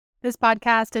This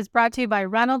podcast is brought to you by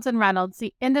Reynolds & Reynolds,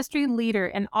 the industry leader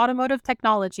in automotive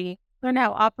technology. Learn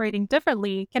how operating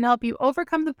differently can help you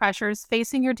overcome the pressures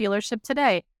facing your dealership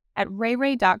today at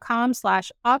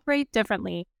rayrey.com/operate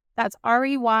differently. That's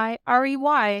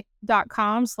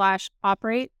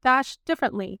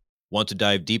REYREY.com/operate-differently. Want to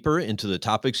dive deeper into the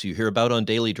topics you hear about on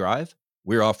Daily Drive?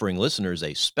 We're offering listeners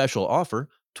a special offer,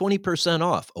 20%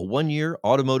 off a 1-year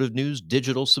Automotive News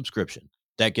digital subscription.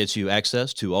 That gets you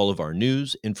access to all of our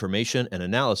news, information, and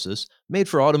analysis made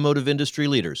for automotive industry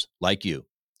leaders like you.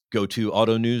 Go to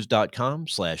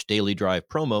autonews.com/Daily Drive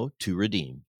promo to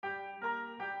redeem.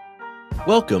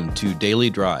 Welcome to Daily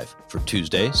Drive for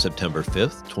Tuesday, September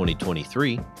 5th,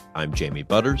 2023. I'm Jamie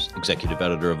Butters, Executive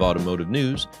Editor of Automotive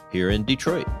News here in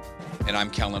Detroit. And I'm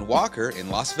Kellen Walker in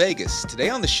Las Vegas. Today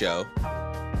on the show,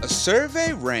 a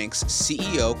survey ranks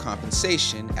CEO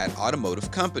compensation at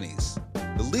automotive companies.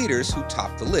 The leaders who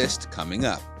top the list coming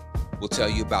up. We'll tell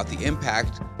you about the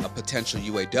impact a potential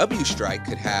UAW strike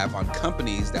could have on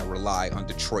companies that rely on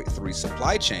Detroit 3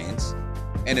 supply chains.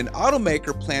 And an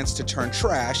automaker plans to turn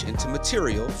trash into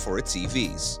material for its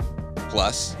EVs.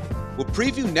 Plus, we'll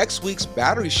preview next week's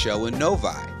battery show in Novi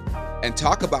and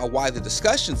talk about why the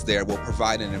discussions there will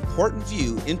provide an important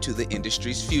view into the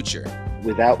industry's future.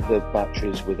 Without the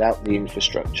batteries, without the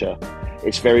infrastructure,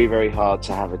 it's very, very hard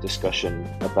to have a discussion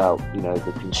about,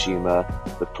 the consumer,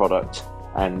 the product,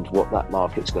 and what that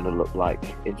market's going to look like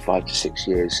in 5 to 6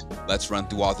 years. Let's run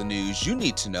through all the news you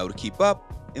need to know to keep up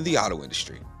in the auto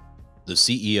industry. The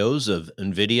CEOs of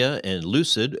NVIDIA and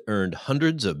Lucid earned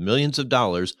hundreds of millions of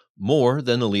dollars more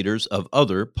than the leaders of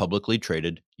other publicly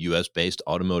traded U.S.-based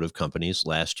automotive companies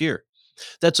last year.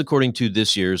 That's according to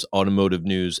this year's Automotive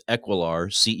News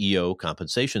Equilar CEO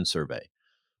Compensation Survey.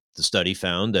 The study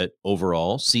found that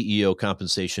overall CEO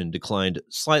compensation declined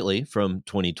slightly from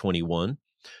 2021.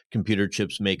 Computer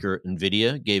chips maker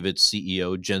NVIDIA gave its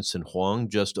CEO Jensen Huang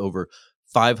just over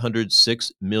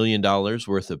 $506 million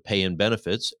worth of pay and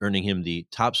benefits, earning him the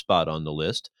top spot on the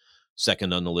list.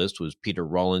 Second on the list was Peter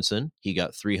Rawlinson. He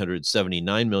got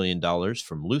 $379 million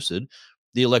from Lucid.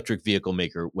 The electric vehicle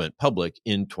maker went public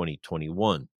in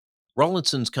 2021.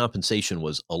 Rawlinson's compensation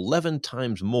was 11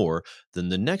 times more than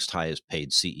the next highest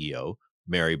paid CEO,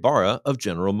 Mary Barra of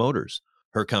General Motors.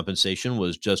 Her compensation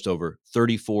was just over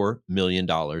 $34 million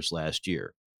last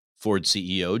year. Ford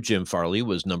CEO Jim Farley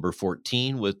was number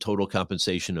 14 with total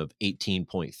compensation of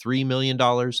 $18.3 million.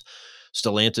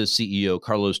 Stellantis CEO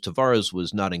Carlos Tavares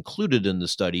was not included in the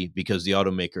study because the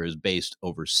automaker is based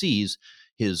overseas.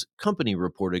 His company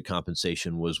reported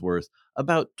compensation was worth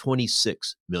about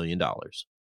 $26 million.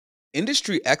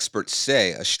 Industry experts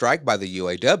say a strike by the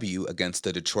UAW against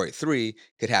the Detroit 3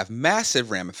 could have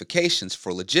massive ramifications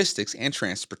for logistics and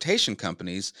transportation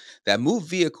companies that move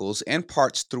vehicles and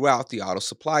parts throughout the auto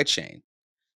supply chain.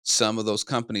 Some of those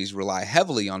companies rely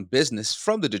heavily on business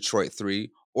from the Detroit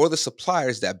 3 or the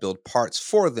suppliers that build parts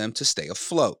for them to stay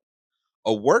afloat.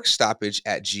 A work stoppage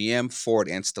at GM, Ford,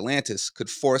 and Stellantis could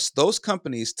force those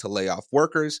companies to lay off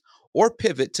workers or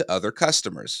pivot to other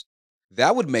customers.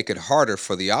 That would make it harder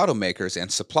for the automakers and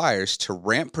suppliers to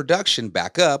ramp production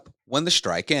back up when the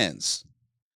strike ends.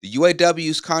 The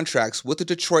UAW's contracts with the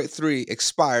Detroit 3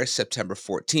 expire September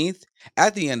 14th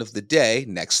at the end of the day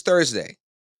next Thursday.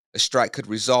 A strike could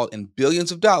result in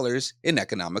billions of dollars in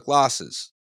economic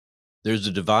losses. There's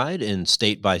a divide in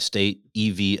state-by-state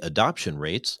EV adoption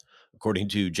rates. According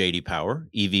to J.D. Power,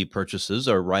 EV purchases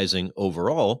are rising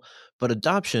overall, but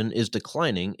adoption is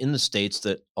declining in the states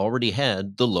that already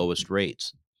had the lowest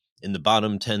rates. In the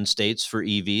bottom 10 states for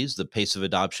EVs, the pace of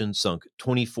adoption sunk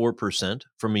 24%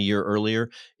 from a year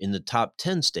earlier. In the top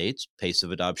 10 states, pace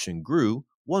of adoption grew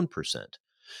 1%.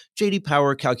 J.D.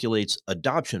 Power calculates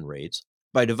adoption rates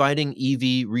by dividing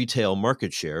EV retail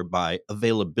market share by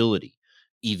availability.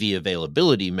 EV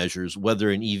availability measures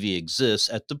whether an EV exists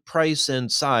at the price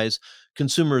and size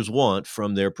consumers want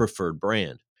from their preferred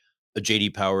brand. A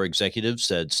J.D. Power executive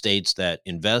said states that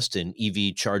invest in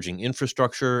EV charging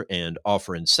infrastructure and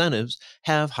offer incentives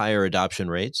have higher adoption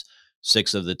rates.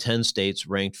 6 of the 10 states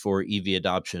ranked for EV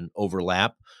adoption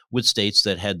overlap with states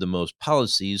that had the most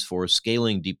policies for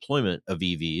scaling deployment of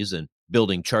EVs and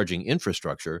building charging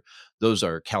infrastructure. Those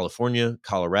are California,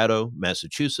 Colorado,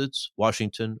 Massachusetts,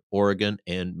 Washington, Oregon,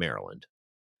 and Maryland.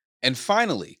 And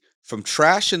finally, from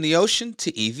trash in the ocean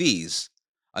to EVs,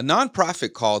 a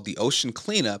nonprofit called the Ocean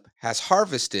Cleanup has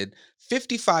harvested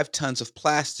 55 tons of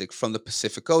plastic from the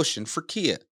Pacific Ocean for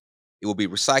Kia. It will be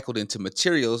recycled into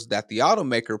materials that the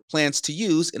automaker plans to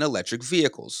use in electric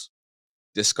vehicles.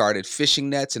 Discarded fishing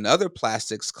nets and other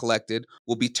plastics collected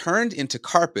will be turned into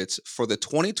carpets for the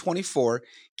 2024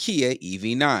 Kia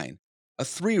EV9, a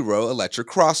 3-row electric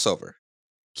crossover.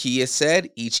 Kia said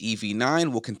each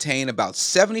EV9 will contain about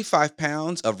 75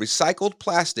 pounds of recycled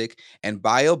plastic and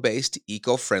bio-based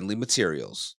eco-friendly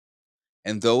materials.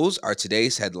 And those are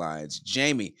today's headlines.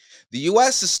 Jamie, the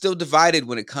US is still divided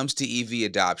when it comes to EV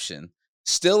adoption.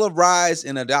 Still a rise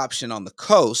in adoption on the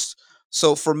coast.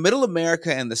 So for middle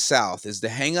America and the South, is the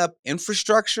hangup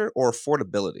infrastructure or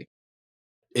affordability?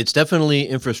 It's definitely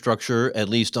infrastructure, at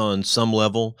least on some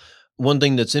level. One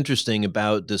thing that's interesting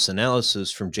about this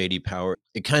analysis from JD Power,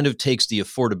 it kind of takes the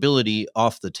affordability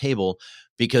off the table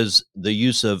because the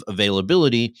use of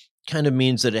availability kind of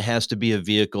means that it has to be a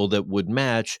vehicle that would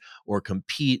match or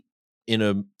compete in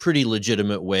a pretty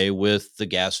legitimate way with the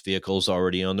gas vehicles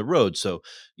already on the road. So,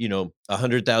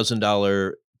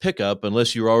 $100,000 pickup,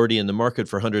 unless you're already in the market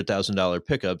for $100,000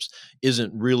 pickups,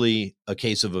 isn't really a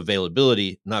case of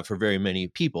availability, not for very many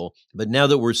people. But now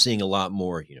that we're seeing a lot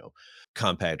more,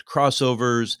 compact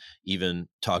crossovers, even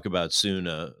talk about soon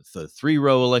the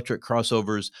 3-row electric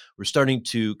crossovers, we're starting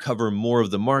to cover more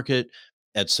of the market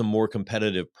at some more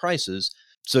competitive prices.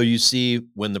 So you see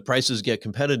when the prices get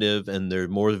competitive and there's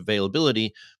more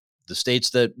availability, the states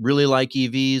that really like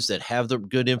EVs, that have the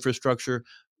good infrastructure,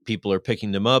 people are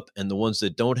picking them up. And the ones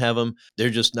that don't have them, they're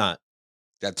just not.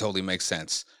 That totally makes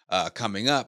sense. Coming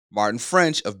up, Martin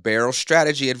French of Barrel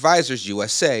Strategy Advisors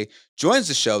USA joins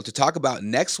the show to talk about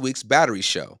next week's battery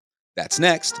show. That's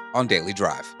next on Daily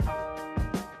Drive.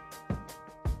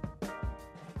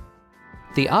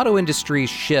 The auto industry's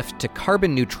shift to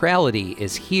carbon neutrality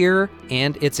is here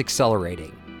and it's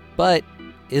accelerating. But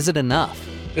is it enough?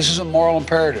 This is a moral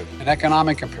imperative, an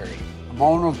economic imperative, a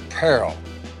moment of peril,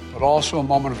 but also a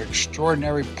moment of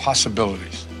extraordinary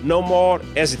possibilities. No more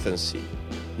hesitancy,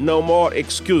 no more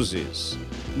excuses,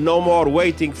 no more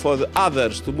waiting for the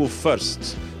others to move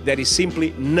first. There is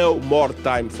simply no more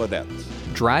time for that.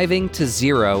 Driving to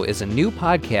Zero is a new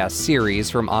podcast series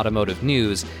from Automotive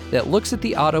News that looks at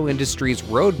the auto industry's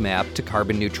roadmap to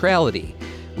carbon neutrality.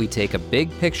 We take a big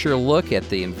picture look at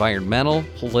the environmental,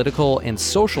 political, and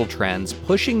social trends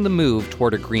pushing the move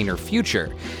toward a greener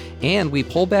future. And we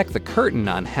pull back the curtain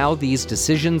on how these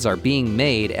decisions are being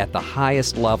made at the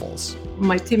highest levels.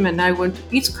 My team and I went to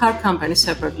each car company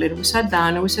separately. We sat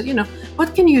down and we said,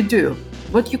 what can you do?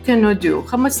 What you cannot do?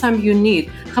 How much time you need?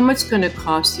 How much it's going to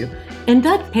cost you? And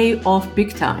that paid off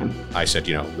big time. I said,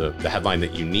 the headline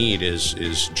that you need is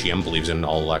GM believes in an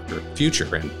all-electric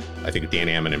future. And I think Dan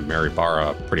Ammon and Mary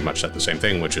Barra pretty much said the same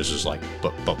thing, which is like,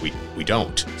 but we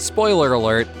don't. Spoiler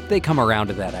alert, they come around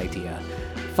to that idea.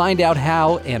 Find out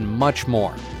how and much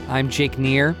more. I'm Jake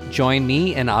Neer. Join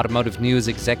me and Automotive News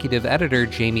Executive Editor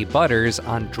Jamie Butters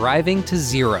on Driving to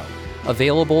Zero,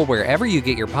 available wherever you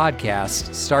get your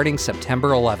podcasts starting September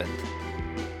 11th.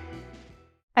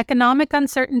 Economic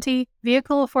uncertainty,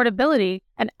 vehicle affordability,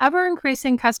 and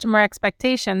ever-increasing customer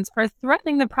expectations are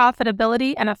threatening the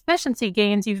profitability and efficiency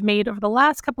gains you've made over the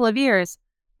last couple of years.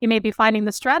 You may be finding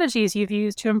the strategies you've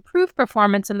used to improve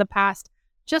performance in the past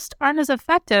just aren't as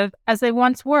effective as they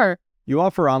once were. You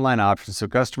offer online options so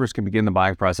customers can begin the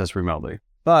buying process remotely,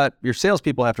 but your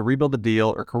salespeople have to rebuild the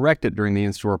deal or correct it during the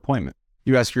in-store appointment.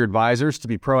 You ask your advisors to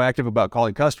be proactive about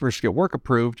calling customers to get work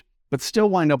approved, but still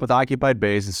wind up with occupied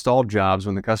bays and stalled jobs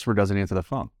when the customer doesn't answer the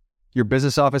phone. Your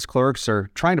business office clerks are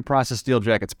trying to process deal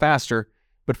jackets faster,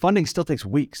 but funding still takes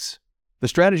weeks. The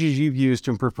strategies you've used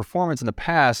to improve performance in the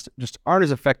past just aren't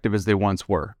as effective as they once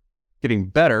were. Getting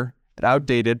better at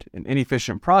outdated and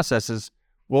inefficient processes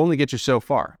will only get you so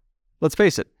far. Let's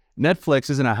face it, Netflix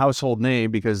isn't a household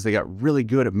name because they got really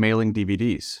good at mailing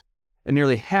DVDs. And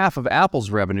nearly half of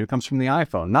Apple's revenue comes from the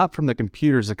iPhone, not from the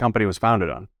computers the company was founded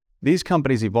on. These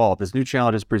companies evolved as new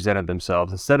challenges presented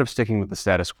themselves instead of sticking with the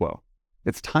status quo.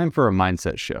 It's time for a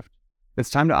mindset shift.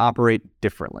 It's time to operate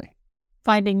differently.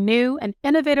 Finding new and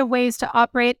innovative ways to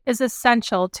operate is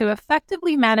essential to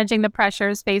effectively managing the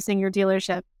pressures facing your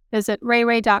dealership. Visit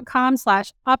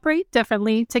rayrey.com/operate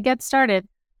differently to get started.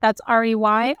 That's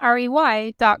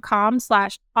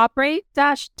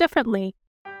REYREY.com/operate-differently.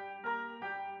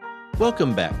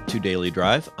 Welcome back to Daily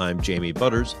Drive. I'm Jamie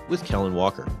Butters with Kellen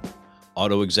Walker.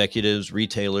 Auto executives,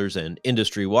 retailers, and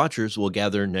industry watchers will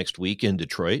gather next week in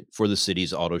Detroit for the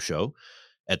city's auto show.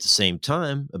 At the same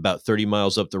time, about 30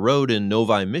 miles up the road in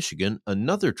Novi, Michigan,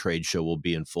 another trade show will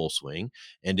be in full swing,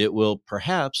 and it will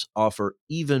perhaps offer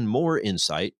even more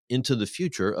insight into the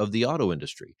future of the auto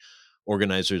industry.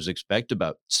 Organizers expect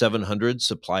about 700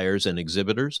 suppliers and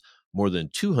exhibitors, more than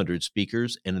 200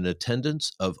 speakers, and an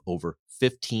attendance of over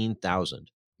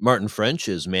 15,000. Martin French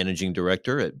is managing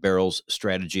director at Barrels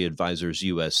Strategy Advisors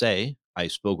USA. I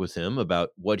spoke with him about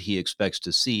what he expects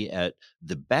to see at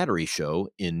the Battery Show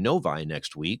in Novi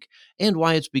next week and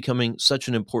why it's becoming such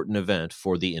an important event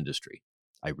for the industry.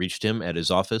 I reached him at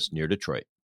his office near Detroit.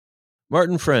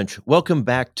 Martin French, welcome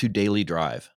back to Daily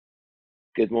Drive.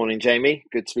 Good morning, Jamie.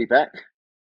 Good to be back.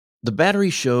 The Battery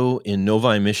Show in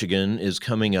Novi, Michigan is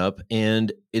coming up,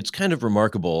 and it's kind of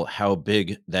remarkable how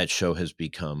big that show has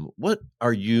become. What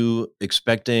are you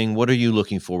expecting? What are you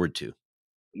looking forward to?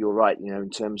 You're right, in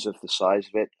terms of the size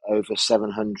of it, over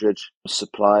 700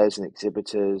 suppliers and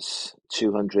exhibitors,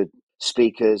 200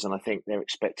 speakers, and I think they're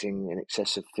expecting in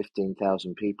excess of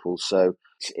 15,000 people. So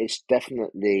it's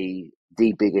definitely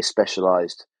the biggest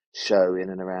specialized show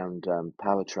in and around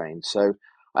powertrain. So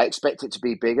I expect it to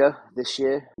be bigger this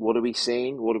year. What are we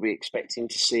seeing? What are we expecting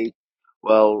to see?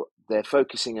 Well, they're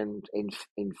focusing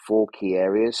in four key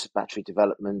areas: battery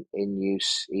development, in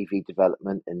use, EV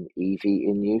development, and EV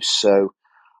in use. So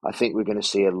I think we're going to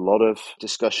see a lot of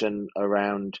discussion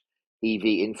around EV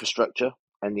infrastructure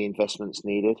and the investments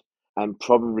needed, and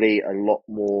probably a lot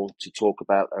more to talk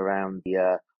about around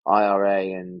the IRA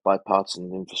and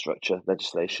bipartisan infrastructure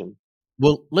legislation.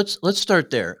 Well, let's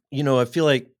start there. I feel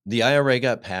like the IRA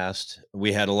got passed.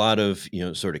 We had a lot of,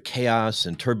 sort of chaos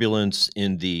and turbulence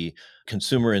in the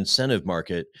consumer incentive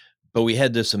market, but we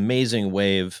had this amazing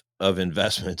wave of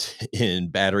investment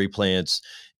in battery plants,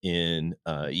 in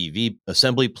EV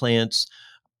assembly plants.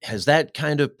 Has that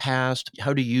kind of passed?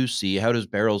 How does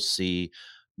Barrels see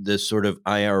this sort of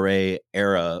IRA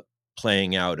era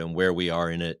playing out and where we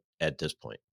are in it at this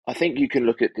point? I think you can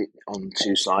look at it on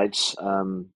two sides.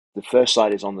 The first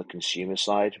side is on the consumer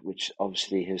side, which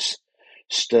obviously has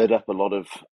stirred up a lot of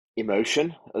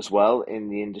emotion as well in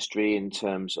the industry in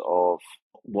terms of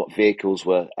what vehicles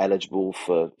were eligible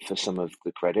for some of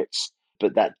the credits.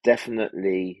 But that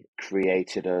definitely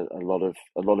created a lot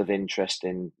of interest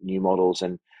in new models,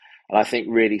 and I think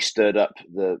really stirred up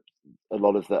a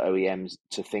lot of the OEMs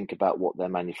to think about what their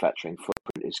manufacturing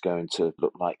footprint is going to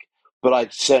look like. But I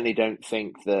certainly don't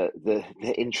think that the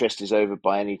interest is over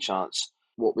by any chance.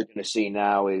 What we're going to see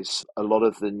now is a lot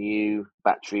of the new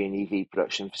battery and EV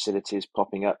production facilities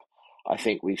popping up. I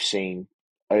think we've seen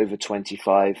over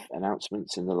 25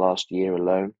 announcements in the last year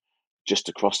alone, just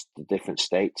across the different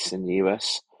states in the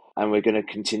US. And we're going to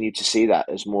continue to see that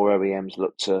as more OEMs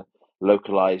look to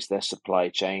localize their supply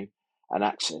chain and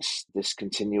access this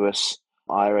continuous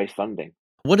IRA funding.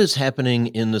 What is happening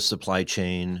in the supply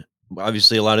chain?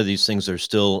 Obviously, a lot of these things are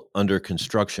still under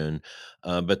construction,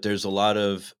 but there's a lot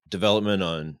of development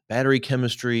on battery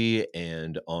chemistry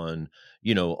and on,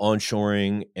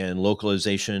 onshoring and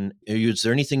localization. Is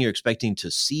there anything you're expecting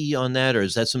to see on that, or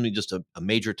is that something just a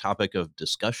major topic of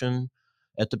discussion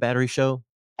at the battery show?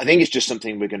 I think it's just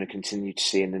something we're going to continue to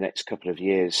see in the next couple of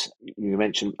years. You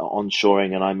mentioned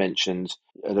onshoring, and I mentioned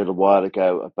a little while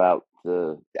ago about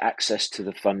the access to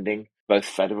the funding, both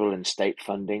federal and state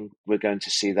funding. We're going to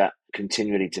see that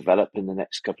continually develop in the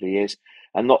next couple of years,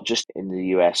 and not just in the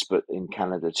US, but in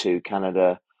Canada too.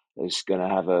 Canada is going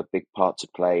to have a big part to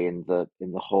play in the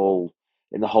whole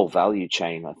value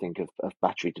chain, I think, of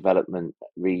battery development,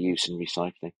 reuse, and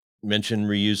recycling. Mention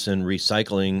reuse and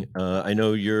recycling. I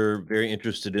know you're very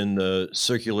interested in the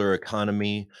circular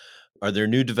economy. Are there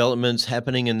new developments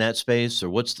happening in that space, or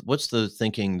what's the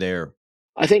thinking there?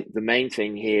 I think the main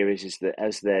thing here is that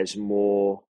as there's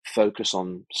more focus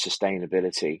on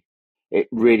sustainability, it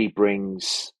really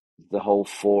brings the whole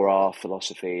 4R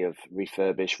philosophy of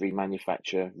refurbish,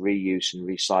 remanufacture, reuse, and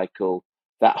recycle.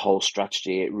 That whole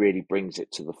strategy, it really brings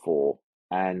it to the fore.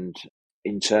 And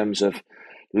in terms of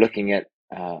looking at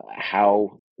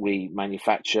how we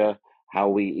manufacture, how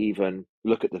we even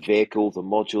look at the vehicle, the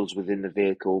modules within the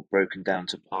vehicle broken down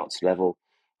to parts level,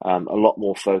 a lot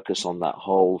more focus on that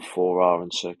whole 4R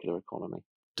and circular economy.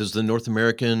 Does the North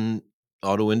American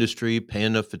auto industry pay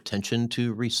enough attention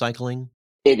to recycling?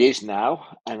 It is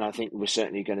now, and I think we're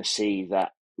certainly going to see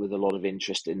that with a lot of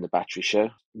interest in the battery show,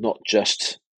 not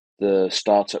just the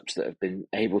startups that have been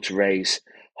able to raise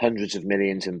hundreds of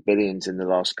millions and billions in the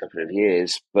last couple of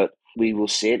years, but we will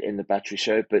see it in the battery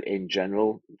show. But in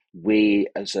general, we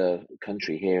as a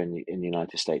country here in the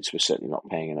United States, we're certainly not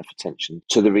paying enough attention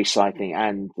to the recycling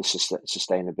and the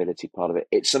sustainability part of it.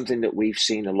 It's something that we've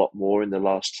seen a lot more in the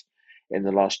last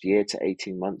year to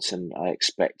 18 months, and I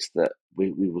expect that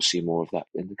we will see more of that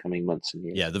in the coming months and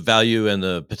years. Yeah, the value and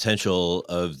the potential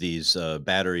of these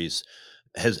batteries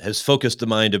has focused the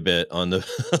mind a bit on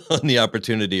the on the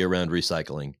opportunity around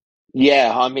recycling.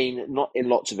 Yeah, I mean, not in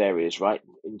lots of areas, right?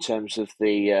 in terms of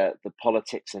the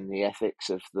politics and the ethics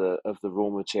of the raw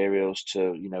materials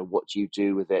to, what do you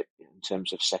do with it in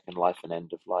terms of second life and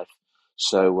end of life.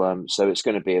 So it's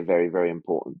going to be a very, very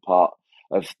important part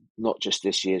of not just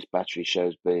this year's battery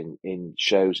shows, but in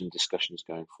shows and discussions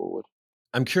going forward.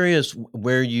 I'm curious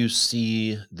where you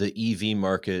see the EV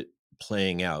market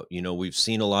playing out. We've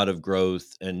seen a lot of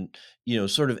growth and,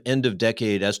 sort of end of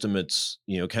decade estimates,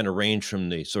 kind of range from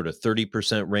the sort of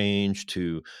 30% range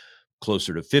to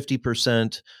closer to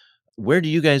 50%. Where do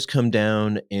you guys come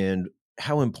down, and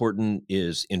how important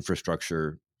is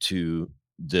infrastructure to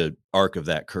the arc of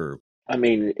that curve? I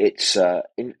mean, it's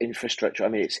infrastructure. I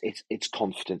mean, it's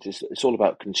confidence. It's all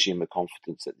about consumer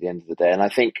confidence at the end of the day. And I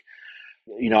think,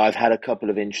 I've had a couple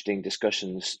of interesting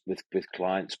discussions with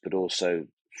clients, but also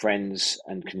friends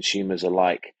and consumers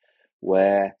alike,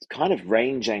 where kind of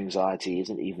range anxiety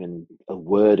isn't even a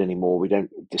word anymore. We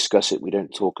don't discuss it. We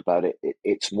don't talk about it.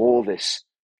 It's more this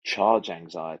charge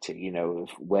anxiety, of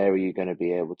where are you going to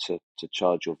be able to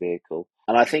charge your vehicle?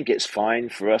 And I think it's fine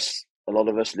for us, a lot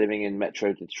of us living in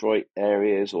Metro Detroit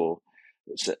areas or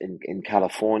in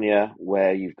California,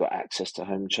 where you've got access to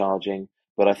home charging.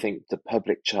 But I think the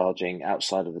public charging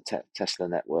outside of the Tesla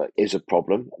network is a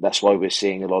problem. That's why we're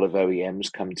seeing a lot of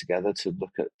OEMs come together to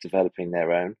look at developing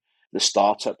their own. The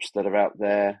startups that are out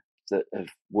there that have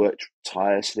worked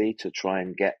tirelessly to try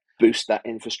and boost that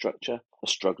infrastructure are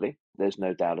struggling. There's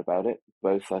no doubt about it,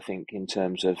 both I think in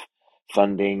terms of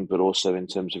funding, but also in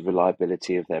terms of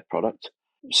reliability of their product.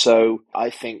 So I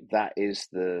think that is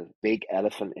the big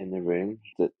elephant in the room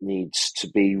that needs to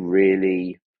be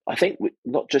really, I think,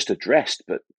 not just addressed,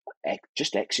 but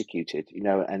just executed,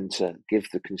 and to give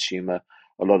the consumer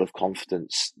a lot of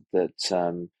confidence that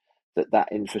that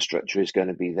infrastructure is going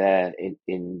to be there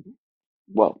in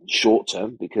short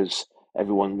term, because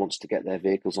everyone wants to get their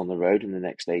vehicles on the road in the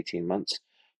next 18 months,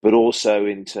 but also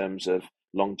in terms of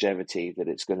longevity, that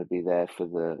it's going to be there for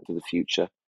the future.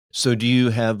 So do you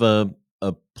have a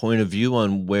point of view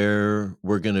on where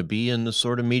we're going to be in the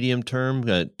sort of medium term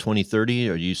at 2030,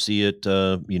 or you see it,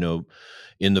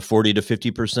 in the 40 to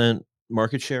 50%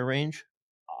 market share range?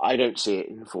 I don't see it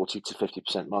in the 40 to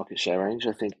 50% market share range.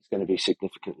 I think it's going to be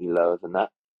significantly lower than that.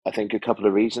 I think a couple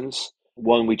of reasons.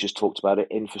 One, we just talked about it,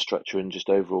 infrastructure and just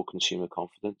overall consumer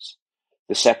confidence.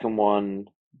 The second one,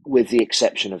 with the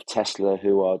exception of Tesla,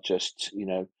 who are just,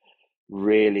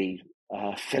 really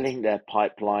filling their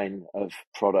pipeline of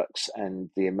products and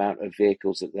the amount of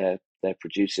vehicles that they're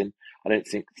producing. I don't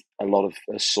think a lot of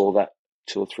us saw that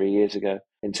 2 or 3 years ago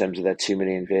in terms of their 2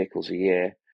 million vehicles a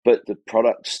year. But the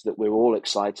products that we're all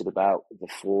excited about, the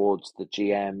Fords, the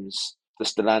GMs, the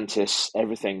Stellantis,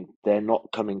 everything, they're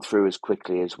not coming through as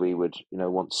quickly as we would,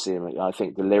 want to see them. I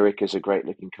think the Lyric is a great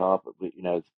looking car, but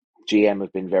GM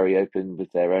have been very open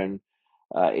with their own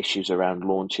issues around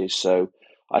launches. So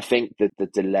I think that the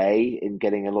delay in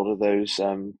getting a lot of those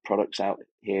products out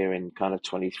here in kind of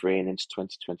 23 and into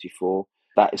 2024,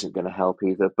 that isn't going to help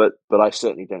either. But I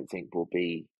certainly don't think we'll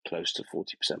be close to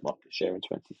 40% market share in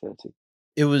 2030.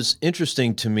 It was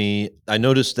interesting to me. I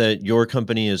noticed that your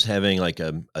company is having like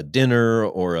a dinner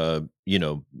or a,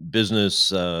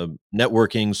 business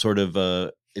networking sort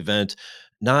of event,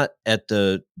 not at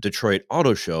the Detroit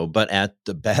Auto Show, but at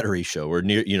the battery show, or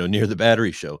near the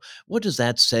battery show. What does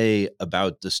that say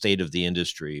about the state of the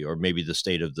industry, or maybe the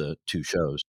state of the two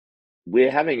shows? We're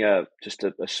having just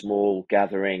a small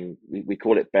gathering. We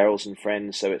call it Barrels and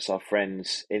Friends. So it's our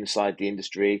friends inside the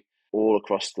industry, all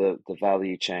across the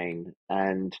value chain.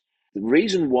 And the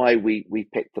reason why we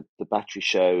picked the battery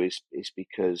show is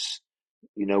because,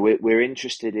 we're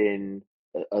interested in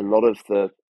a lot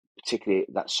of particularly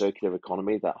that circular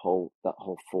economy, that whole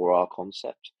 4R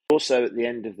concept. Also, at the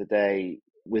end of the day,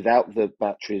 without the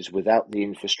batteries, without the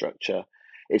infrastructure,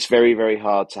 it's very, very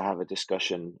hard to have a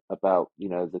discussion about,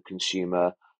 the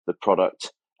consumer, the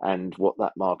product, and what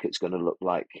that market's going to look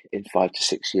like in 5 to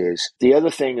 6 years. The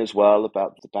other thing as well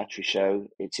about the battery show,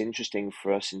 it's interesting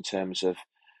for us in terms of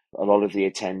a lot of the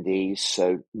attendees.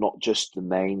 So not just the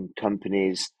main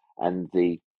companies and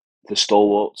the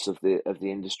stalwarts of the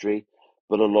industry,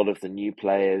 but a lot of the new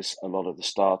players, a lot of the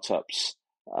startups,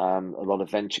 a lot of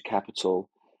venture capital.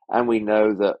 And we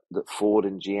know that Ford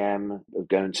and GM are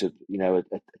going to,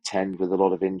 attend with a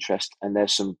lot of interest. And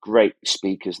there's some great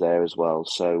speakers there as well.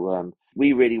 So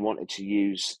we really wanted to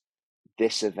use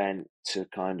this event to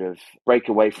kind of break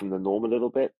away from the norm a little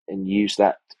bit and use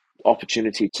that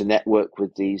opportunity to network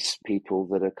with these people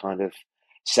that are kind of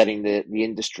setting the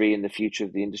industry and the future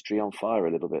of the industry on fire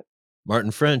a little bit.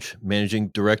 Martin French, Managing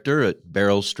Director at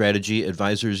Barrel Strategy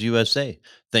Advisors USA.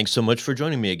 Thanks so much for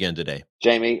joining me again today.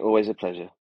 Jamie, always a pleasure.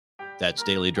 That's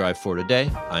Daily Drive for today.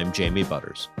 I'm Jamie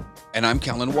Butters. And I'm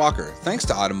Kellen Walker. Thanks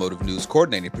to Automotive News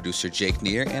coordinating producer Jake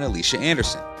Neer and Alicia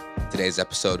Anderson. Today's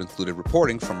episode included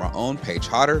reporting from our own Paige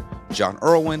Hodder, John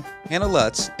Irwin, Hannah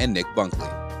Lutz, and Nick Bunkley.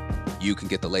 You can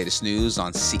get the latest news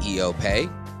on CEO pay,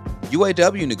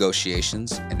 UAW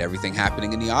negotiations, and everything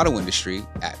happening in the auto industry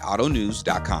at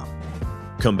autonews.com.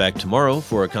 Come back tomorrow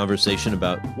for a conversation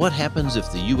about what happens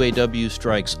if the UAW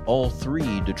strikes all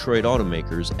 3 Detroit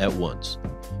automakers at once.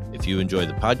 If you enjoy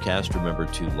the podcast, remember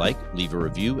to like, leave a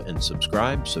review, and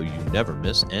subscribe so you never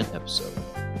miss an episode.